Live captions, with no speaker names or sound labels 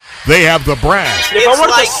They have the brass, If I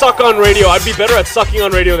wanted to suck on radio, I'd be better at sucking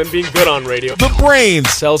on radio than being good on radio. the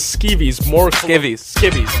brains, Sells skivvies, more Skivvies.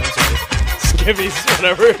 Skivvies, I'm sorry. Skivvies,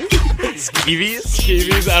 whatever. Skivvies?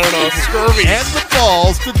 Skivvies, I don't know. Scurvy. and the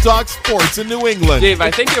balls to talk sports in New England. Dave,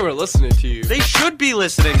 I think they were listening to you. They should be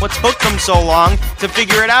listening. What's took them so long to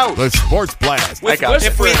figure it out? The Sports Blast. With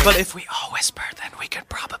If we whispering. all whisper, then we could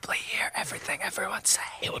probably hear everything everyone's saying.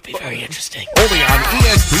 It would be very interesting. Only on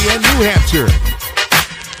ESPN New Hampshire.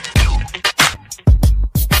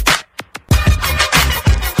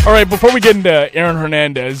 All right, before we get into Aaron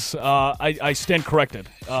Hernandez, I stand corrected.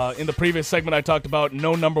 In the previous segment, I talked about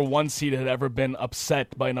no number 1 seed had ever been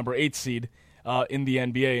upset by a number 8 seed in the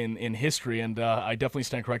NBA in history, and I definitely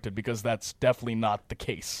stand corrected because that's definitely not the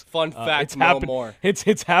case. Fun fact, it's no happened, more.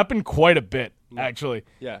 It's happened quite a bit, actually,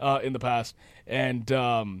 Yeah. in the past. And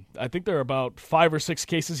I think there are about 5 or 6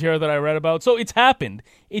 cases here that I read about. So it's happened.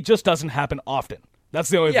 It just doesn't happen often. That's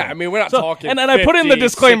the only thing. I mean, we're not talking And I put in the 50,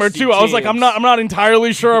 disclaimer 60 too. I was like, I'm not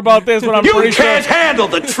entirely sure about this, but I'm pretty sure. handle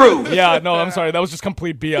the truth. Yeah, no, I'm sorry. That was just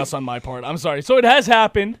complete BS on my part. I'm sorry. So it has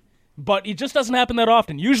happened, but it just doesn't happen that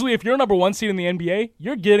often. Usually, if you're number 1 seed in the NBA,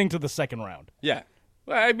 you're getting to the second round. Yeah.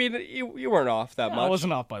 Well, I mean, you weren't off that I much.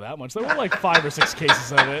 wasn't off by that much. There were like 5 or 6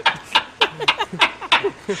 cases of it.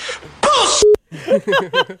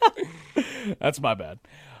 That's my bad.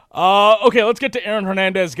 Okay, let's get to Aaron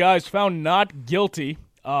Hernandez, guys. Found not guilty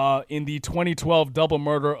in the 2012 double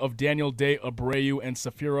murder of Daniel De Abreu and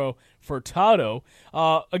Safiro Furtado.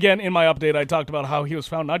 Again, in my update, I talked about how he was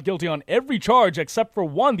found not guilty on every charge except for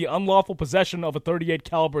one, the unlawful possession of a .38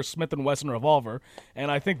 caliber Smith & Wesson revolver.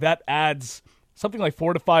 And I think that adds something like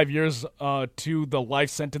 4 to 5 years to the life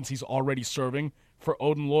sentence he's already serving for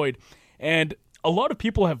Odin Lloyd. And a lot of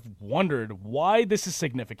people have wondered why this is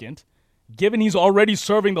significant, given he's already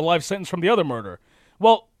serving the life sentence from the other murder.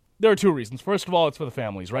 Well, there are 2 reasons. First of all, it's for the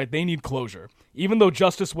families, right? They need closure. Even though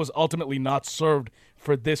justice was ultimately not served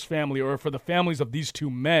for this family or for the families of these 2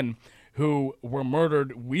 men who were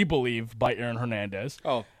murdered, we believe, by Aaron Hernandez.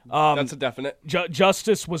 Oh, that's a definite.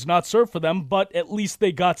 Justice was not served for them, but at least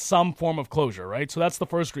they got some form of closure, right? So that's the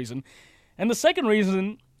first reason. And the second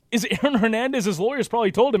reason is Aaron Hernandez's lawyers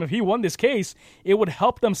probably told him if he won this case, it would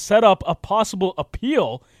help them set up a possible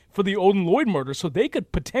appeal for the Odin Lloyd murder so they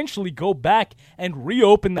could potentially go back and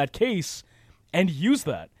reopen that case and use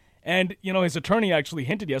that. And, you know, his attorney actually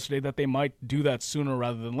hinted yesterday that they might do that sooner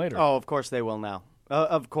rather than later. Oh, of course they will now.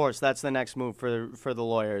 Of course, that's the next move for the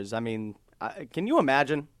lawyers. I mean, can you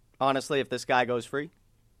imagine, honestly, if this guy goes free?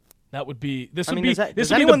 That would be Does would be anyone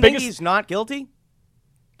the think biggest. he's not guilty?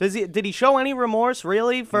 Did he show any remorse,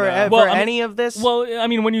 really, for Well, I mean- any of this? Well, I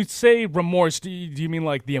mean, when you say remorse, do you mean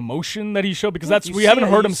like the emotion that he showed? Because Look, we haven't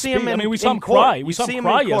heard him you see speak. I mean, we saw him in court. cry. You We saw see him in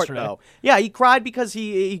cry court, yesterday. though. Yeah, he cried because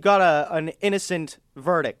he got an innocent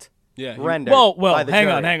verdict. Yeah, rendered. Well, by the hang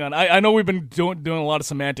jury. on. I know we've been doing a lot of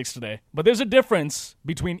semantics today, but there's a difference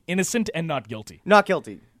between innocent and not guilty. Not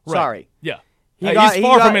guilty. Right. Sorry. Yeah. He He's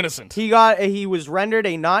far from innocent. He was rendered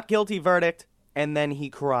a not guilty verdict, and then he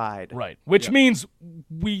cried. Right. Which means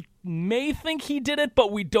we may think he did it, but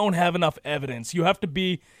we don't have enough evidence. You have to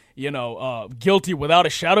be, guilty without a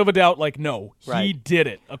shadow of a doubt. Like, no, he Right. did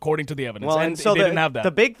it according to the evidence. Well, and so they didn't have that.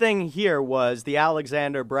 The big thing here was the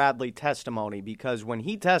Alexander Bradley testimony, because when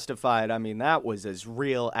he testified, I mean, that was as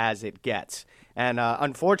real as it gets. And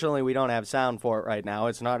unfortunately, we don't have sound for it right now.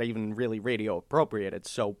 It's not even really radio appropriate.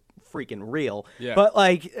 It's so freaking real. Yeah. But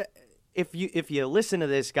like, if you listen to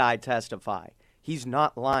this guy testify, he's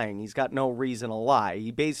not lying. He's got no reason to lie.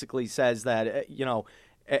 He basically says that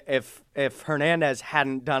if Hernandez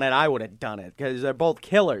hadn't done it, I would have done it, because they're both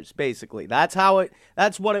killers. Basically, that's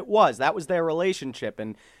what it was. That was their relationship.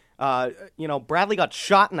 And Bradley got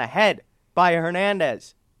shot in the head by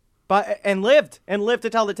Hernandez. And lived to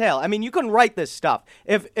tell the tale. I mean, you couldn't write this stuff.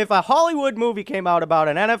 If a Hollywood movie came out about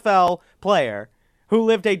an NFL player who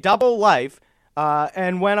lived a double life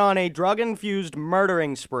and went on a drug-infused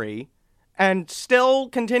murdering spree and still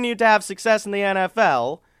continued to have success in the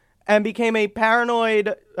NFL and became a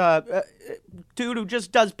paranoid dude who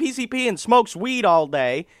just does PCP and smokes weed all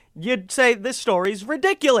day, you'd say this story's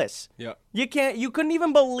ridiculous. Yeah. You couldn't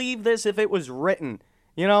even believe this if it was written.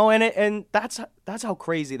 And that's how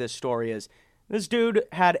crazy this story is. This dude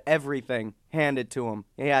had everything handed to him.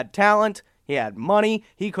 He had talent, he had money,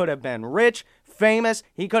 he could have been rich, famous,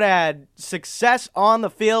 he could have had success on the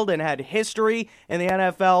field and had history in the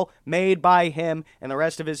NFL made by him and the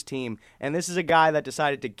rest of his team. And this is a guy that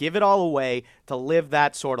decided to give it all away to live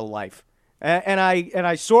that sort of life. And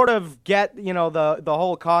I sort of get, the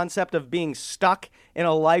whole concept of being stuck in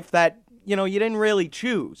a life that you didn't really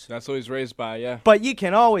choose. That's what he's raised by, yeah. But you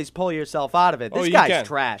can always pull yourself out of it. This you guy's can.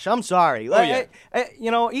 trash. I'm sorry. Yeah.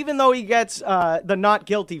 Even though he gets the not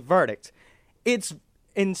guilty verdict, it's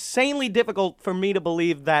insanely difficult for me to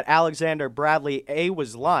believe that Alexander Bradley, A,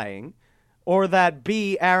 was lying, or that,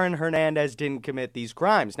 B, Aaron Hernandez didn't commit these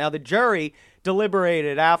crimes. Now, the jury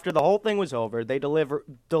deliberated after the whole thing was over. They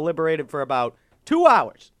deliberated for about 2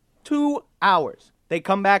 hours. 2 hours. They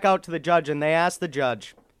come back out to the judge and they ask the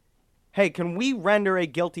judge, hey, can we render a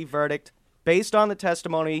guilty verdict based on the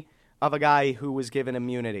testimony of a guy who was given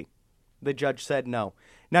immunity? The judge said no.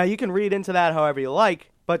 Now, you can read into that however you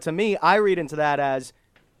like, but to me, I read into that as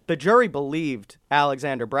the jury believed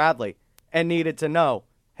Alexander Bradley and needed to know,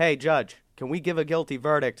 hey, judge, can we give a guilty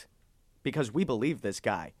verdict because we believe this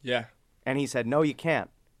guy? Yeah. And he said, no, you can't.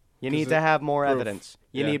 You need to have more evidence.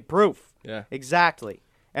 You Yeah. need proof. Yeah. Exactly.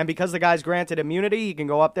 And because the guy's granted immunity, he can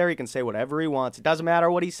go up there, he can say whatever he wants. It doesn't matter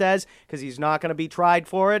what he says because he's not going to be tried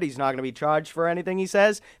for it. He's not going to be charged for anything he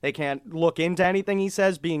says. They can't look into anything he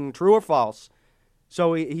says being true or false.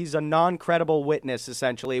 So he's a non-credible witness,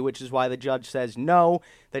 essentially, which is why the judge says, no,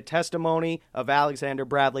 the testimony of Alexander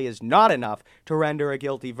Bradley is not enough to render a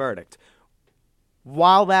guilty verdict.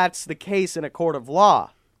 While that's the case in a court of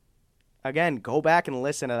law, again, go back and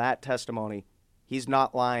listen to that testimony. He's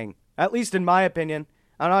not lying, at least in my opinion.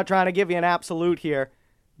 I'm not trying to give you an absolute here,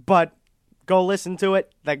 but go listen to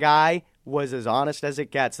it. The guy was as honest as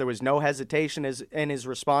it gets. There was no hesitation in his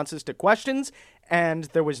responses to questions, and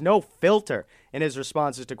there was no filter in his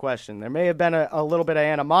responses to questions. There may have been a little bit of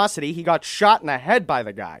animosity. He got shot in the head by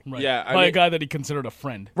the guy. Right. Yeah, By a guy that he considered a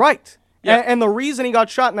friend. Right. Yeah. And the reason he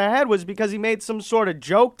got shot in the head was because he made some sort of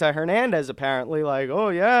joke to Hernandez, apparently, like, oh,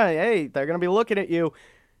 yeah, hey, they're going to be looking at you.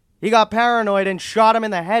 He got paranoid and shot him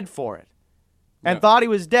in the head for it. And thought he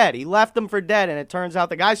was dead. He left him for dead, and it turns out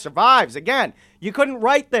the guy survives. Again, you couldn't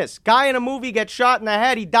write this. Guy in a movie gets shot in the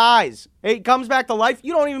head, he dies. He comes back to life.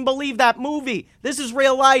 You don't even believe that movie. This is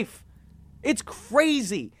real life. It's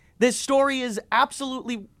crazy. This story is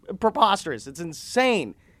absolutely preposterous. It's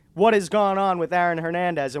insane what has gone on with Aaron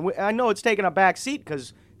Hernandez. And I know it's taken a back seat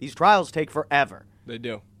because these trials take forever. They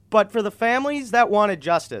do. But for the families that wanted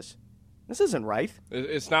justice, this isn't right.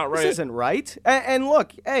 It's not right. This isn't right. And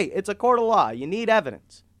look, hey, it's a court of law. You need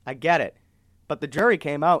evidence. I get it. But the jury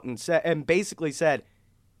came out and basically said,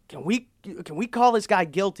 can we call this guy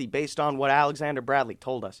guilty based on what Alexander Bradley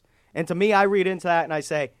told us? And to me, I read into that and I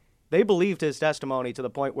say, they believed his testimony to the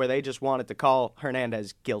point where they just wanted to call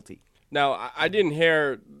Hernandez guilty. Now, I didn't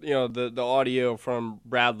hear, the audio from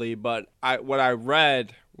Bradley, but what I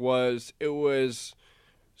read was it was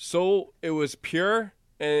pure.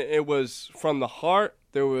 And it was from the heart.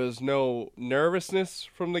 There was no nervousness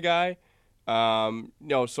from the guy.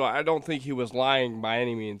 So I don't think he was lying by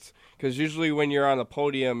any means. Because usually when you're on the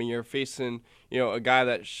podium and you're facing, a guy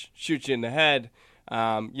that shoots you in the head,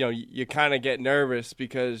 you kind of get nervous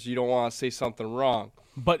because you don't want to say something wrong.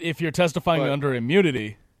 But if you're testifying under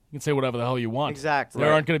immunity, you can say whatever the hell you want. Exactly.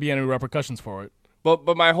 There aren't going to be any repercussions for it. But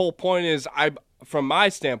my whole point is, from my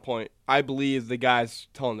standpoint, I believe the guy's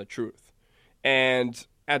telling the truth. And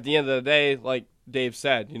at the end of the day, like Dave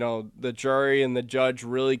said, the jury and the judge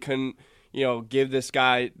really couldn't, give this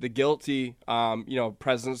guy the guilty,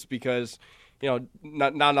 presence because,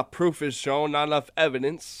 not enough proof is shown, not enough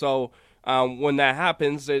evidence. So when that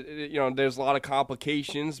happens, there's a lot of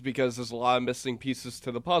complications because there's a lot of missing pieces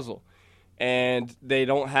to the puzzle. And they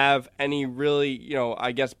don't have any really,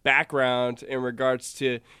 background in regards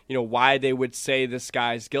to, why they would say this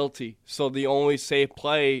guy's guilty. So the only safe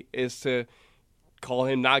play is to call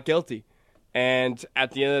him not guilty. And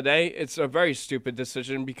at the end of the day, it's a very stupid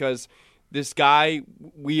decision because this guy,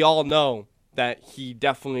 we all know that he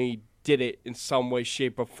definitely did it in some way,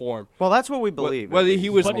 shape, or form. Well, that's what we believe. Whether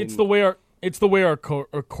he was, But it's the way our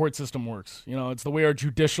court system works. It's the way our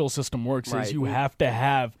judicial system works. Right. Is you have to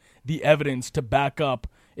have the evidence to back up,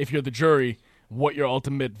 if you're the jury, what your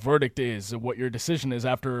ultimate verdict is, what your decision is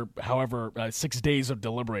after however 6 days of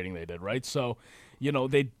deliberating they did, right? So,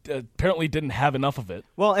 they apparently didn't have enough of it.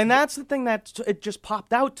 Well, and that's the thing it just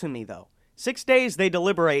popped out to me, though. 6 days they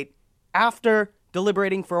deliberate after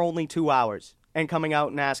deliberating for only 2 hours and coming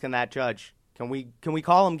out and asking that judge, can we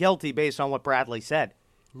call him guilty based on what Bradley said?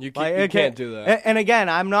 You can't do that. And again,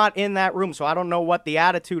 I'm not in that room, so I don't know what the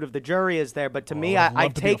attitude of the jury is there. But to me, I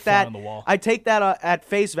take that at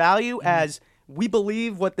face value as we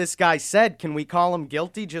believe what this guy said. Can we call him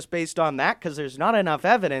guilty just based on that? Because there's not enough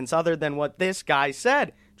evidence other than what this guy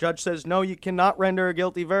said. Judge says, no, you cannot render a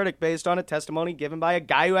guilty verdict based on a testimony given by a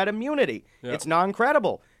guy who had immunity. Yeah. It's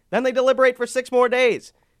non-credible. Then they deliberate for 6 more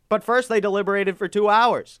days. But first they deliberated for 2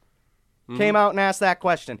 hours. came out and asked that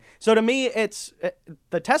question. So to me, it's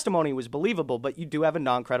the testimony was believable, but you do have a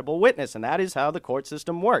non-credible witness, and that is how the court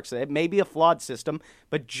system works. It may be a flawed system,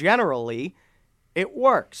 but generally it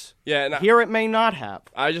works. Yeah, and here it may not have.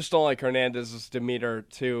 I just don't like Hernandez's demeanor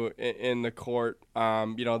too in the court.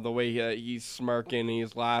 The way he's smirking,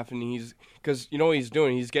 he's laughing, because you know what he's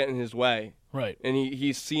doing. He's getting his way, Right. and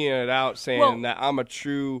he's seeing it out, saying that I'm a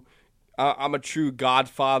true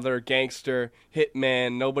Godfather, gangster,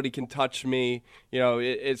 hitman. Nobody can touch me.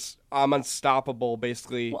 I'm unstoppable,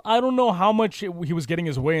 basically. Well, I don't know how much he was getting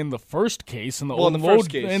his way in the first case. In the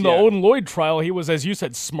in the Odin Lloyd trial, he was, as you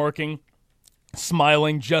said, smirking,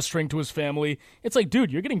 smiling, gesturing to his family. It's like, dude,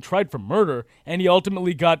 you're getting tried for murder, and he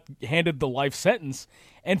ultimately got handed the life sentence.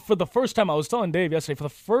 And for the first time, I was telling Dave yesterday, for the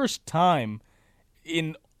first time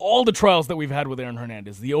in all the trials that we've had with Aaron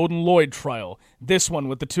Hernandez, the Odin Lloyd trial, this one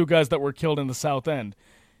with the 2 guys that were killed in the South End,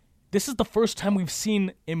 this is the first time we've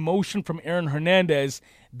seen emotion from Aaron Hernandez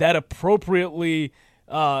that appropriately,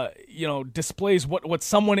 displays what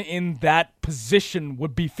someone in that position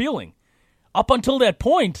would be feeling. Up until that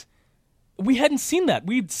point, we hadn't seen that.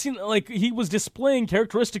 We'd seen, he was displaying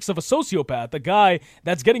characteristics of a sociopath, a guy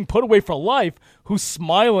that's getting put away for life, who's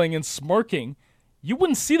smiling and smirking. You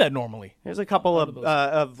wouldn't see that normally. Here's a couple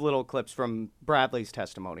of little clips from Bradley's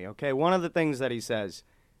testimony, okay? One of the things that he says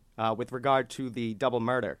with regard to the double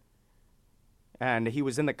murder, and he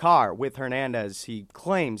was in the car with Hernandez. He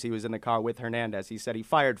claims he was in the car with Hernandez. He said he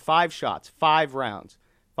fired 5 shots, 5 rounds,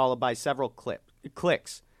 followed by several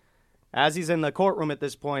clicks. As he's in the courtroom at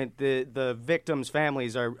this point, the victims'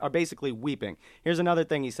 families are basically weeping. Here's another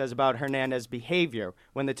thing he says about Hernandez's behavior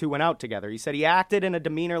when the 2 went out together. He said he acted in a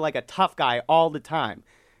demeanor like a tough guy all the time,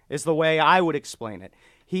 is the way I would explain it.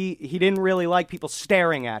 He didn't really like people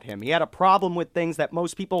staring at him. He had a problem with things that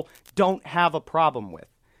most people don't have a problem with.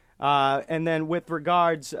 And then with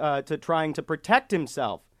regards to trying to protect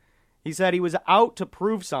himself, he said he was out to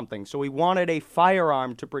prove something, so he wanted a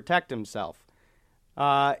firearm to protect himself.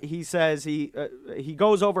 He says he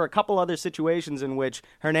goes over a couple other situations in which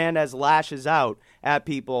Hernandez lashes out at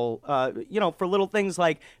people, for little things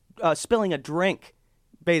like spilling a drink,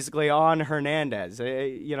 basically, on Hernandez,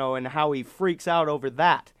 and how he freaks out over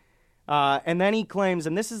that. And then he claims,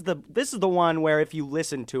 and this is the one where if you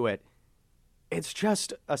listen to it, it's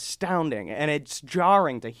just astounding and it's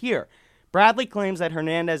jarring to hear. Bradley claims that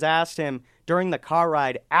Hernandez asked him during the car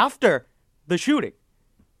ride after the shooting.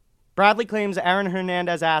 Bradley claims Aaron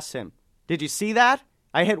Hernandez asked him, "Did you see that?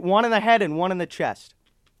 I hit 1 in the head and 1 in the chest."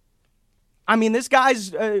 I mean, this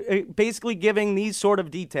guy's basically giving these sort of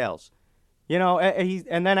details.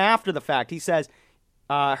 And then after the fact, he says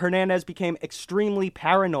Hernandez became extremely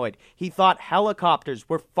paranoid. He thought helicopters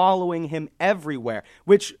were following him everywhere,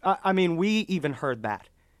 which, we even heard that.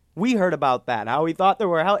 We heard about that, how he thought there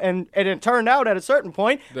were, and it turned out at a certain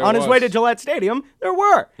point, his way to Gillette Stadium, there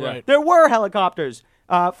were. Right. There were helicopters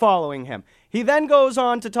following him. He then goes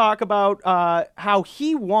on to talk about how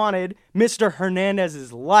he wanted Mr.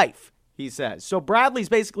 Hernandez's life, he says. So Bradley's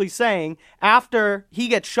basically saying, after he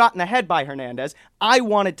gets shot in the head by Hernandez, I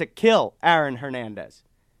wanted to kill Aaron Hernandez.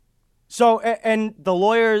 So, and the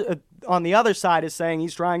lawyer on the other side is saying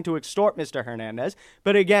he's trying to extort Mr. Hernandez,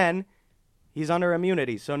 but again, he's under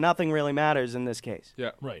immunity, so nothing really matters in this case.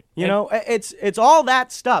 Yeah, right. It's all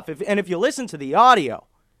that stuff. If you listen to the audio,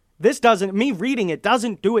 me reading it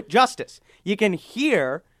doesn't do it justice. You can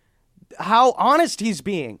hear how honest he's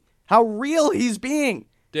being, how real he's being.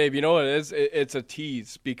 Dave, you know what it is? It's a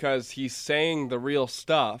tease because he's saying the real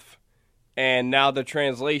stuff, and now the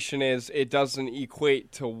translation is it doesn't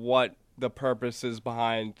equate to what the purpose is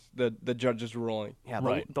behind the judge's ruling. Yeah,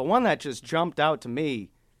 right. The one that just jumped out to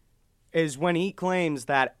me is when he claims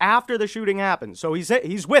that after the shooting happened, so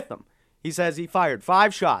he's with them. He says he fired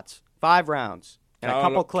 5 shots, 5 rounds. And a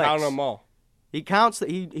couple clicks. Count them all. He counts.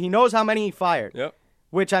 He knows how many he fired. Yep.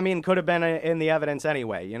 Which, could have been in the evidence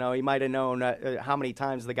anyway. He might have known how many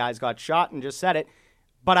times the guys got shot and just said it.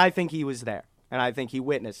 But I think he was there, and I think he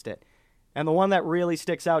witnessed it. And the one that really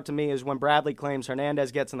sticks out to me is when Bradley claims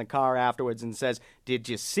Hernandez gets in the car afterwards and says, "Did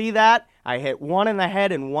you see that? I hit 1 in the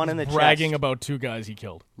head and 1 in the chest." Bragging about 2 guys he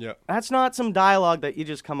killed. Yeah. That's not some dialogue that you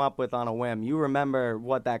just come up with on a whim. You remember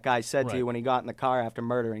what that guy said to you when he got in the car after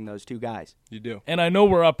murdering those 2 guys. You do. And I know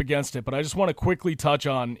we're up against it, but I just want to quickly touch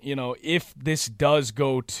on, if this does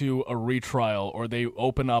go to a retrial or they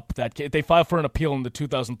open up that case, they file for an appeal in the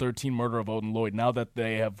 2013 murder of Odin Lloyd, now that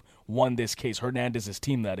they have won this case, Hernandez's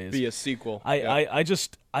team, that is. Be a sequel.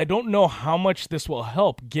 I don't know how much this will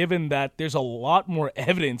help, given that there's a lot more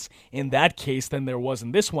evidence in that case than there was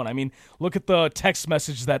in this one. I mean, look at the text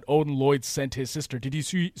message that Odin Lloyd sent his sister. Did you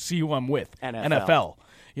see who I'm with? NFL.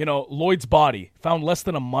 Lloyd's body found less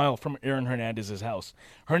than a mile from Aaron Hernandez's house.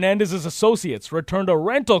 Hernandez's associates returned a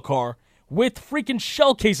rental car with freaking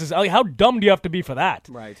shell cases. Like, how dumb do you have to be for that?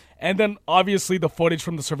 Right. And then, obviously, the footage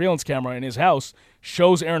from the surveillance camera in his house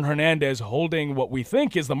shows Aaron Hernandez holding what we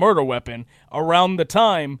think is the murder weapon around the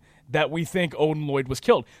time that we think Odin Lloyd was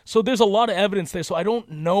killed. So there's a lot of evidence there. So I don't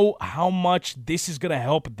know how much this is going to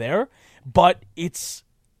help there, but it's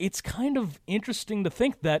kind of interesting to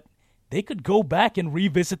think that they could go back and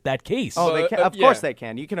revisit that case. Oh, they can. Of course they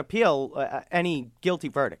can. You can appeal any guilty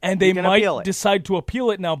verdict. And they You can appeal might it. decide to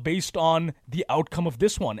appeal it now based on the outcome of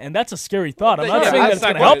this one. And that's a scary thought. I'm not Yeah, saying that it's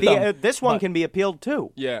that's going to not help good. them. This one but- can be appealed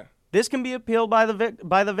too. Yeah. This can be appealed by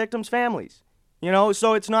the victims' families.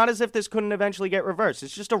 So it's not as if this couldn't eventually get reversed.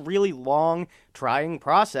 It's just a really long, trying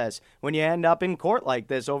process when you end up in court like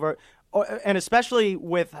this and especially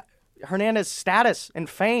with Hernandez's status and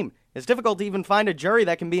fame. It's difficult to even find a jury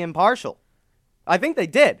that can be impartial. I think they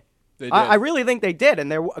did. They did. I really think they did, and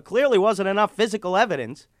there clearly wasn't enough physical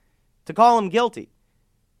evidence to call him guilty.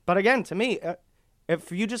 But again, to me, if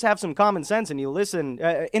you just have some common sense and you listen,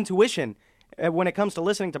 intuition, when it comes to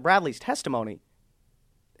listening to Bradley's testimony,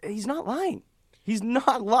 he's not lying. He's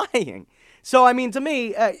not lying. So, I mean, to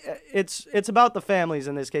me, it's about the families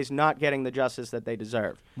in this case not getting the justice that they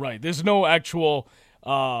deserve. Right. There's no actual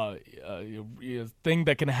thing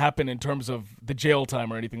that can happen in terms of the jail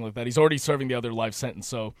time or anything like that. He's already serving the other life sentence,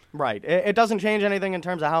 so Right. It doesn't change anything in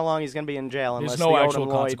terms of how long he's going to be in jail unless no the actual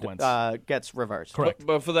Odin Lloyd consequence. gets reversed. correct.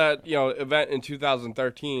 But for that, event in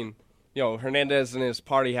 2013, Hernandez and his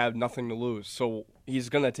party have nothing to lose. So he's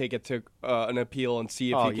going to take it to an appeal and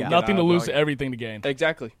see if he can get Nothing to out. lose, everything to gain.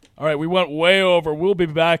 Exactly. All right, we went way over. We'll be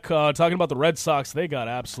back talking about the Red Sox. They got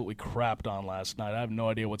absolutely crapped on last night. I have no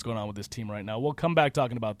idea what's going on with this team right now. We'll come back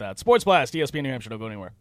talking about that. Sports Blast, ESPN New Hampshire. Don't go anywhere.